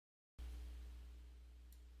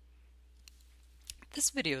This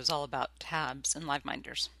video is all about tabs and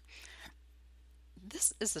LiveBinders.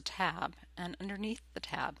 This is a tab, and underneath the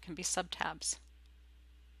tab can be subtabs.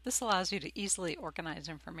 This allows you to easily organize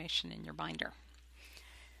information in your binder.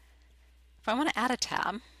 If I want to add a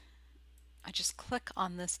tab, I just click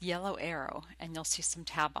on this yellow arrow and you'll see some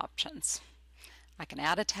tab options. I can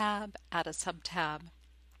add a tab, add a subtab.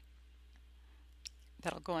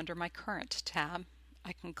 That'll go under my current tab.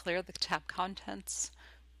 I can clear the tab contents,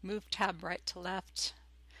 move tab right to left,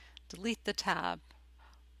 delete the tab,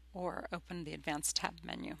 or open the Advanced Tab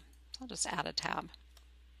menu. So I'll just add a tab.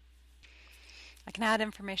 I can add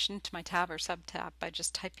information to my tab or subtab by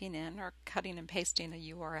just typing in or cutting and pasting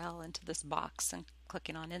a URL into this box and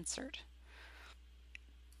clicking on Insert.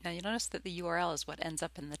 Now you notice that the URL is what ends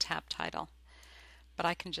up in the tab title, but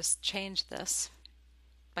I can just change this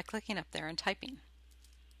by clicking up there and typing.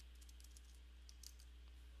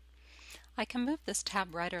 I can move this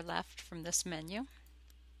tab right or left from this menu,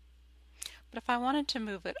 but if I wanted to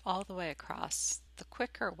move it all the way across, the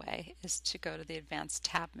quicker way is to go to the Advanced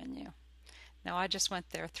Tab menu. Now I just went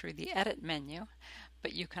there through the Edit menu,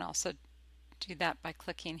 but you can also do that by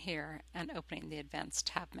clicking here and opening the Advanced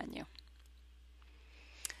Tab menu.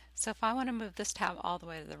 So if I want to move this tab all the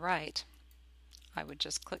way to the right, I would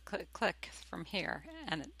just click, click, click from here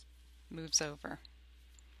and it moves over.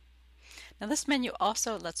 Now this menu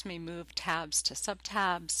also lets me move tabs to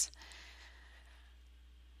subtabs.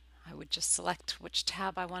 I would just select which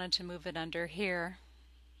tab I wanted to move it under here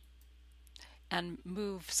and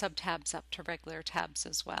move subtabs up to regular tabs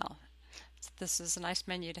as well. So this is a nice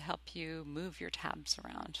menu to help you move your tabs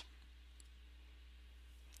around.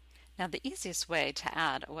 Now the easiest way to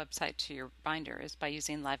add a website to your binder is by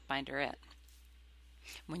using LiveBinder.it.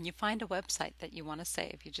 When you find a website that you want to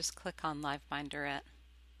save, you just click on LiveBinder.it.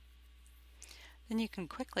 Then you can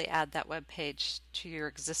quickly add that web page to your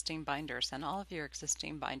existing binders, and all of your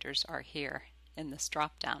existing binders are here in this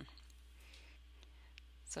drop-down.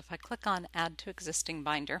 So if I click on Add to Existing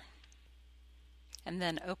Binder and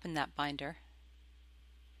then open that binder,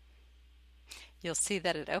 you'll see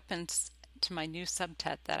that it opens to my new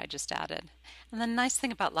subtab that I just added. And the nice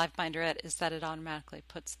thing about LiveBinder.it is that it automatically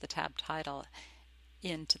puts the tab title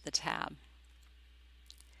into the tab.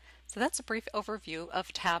 So that's a brief overview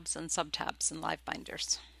of tabs and subtabs in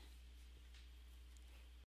LiveBinders.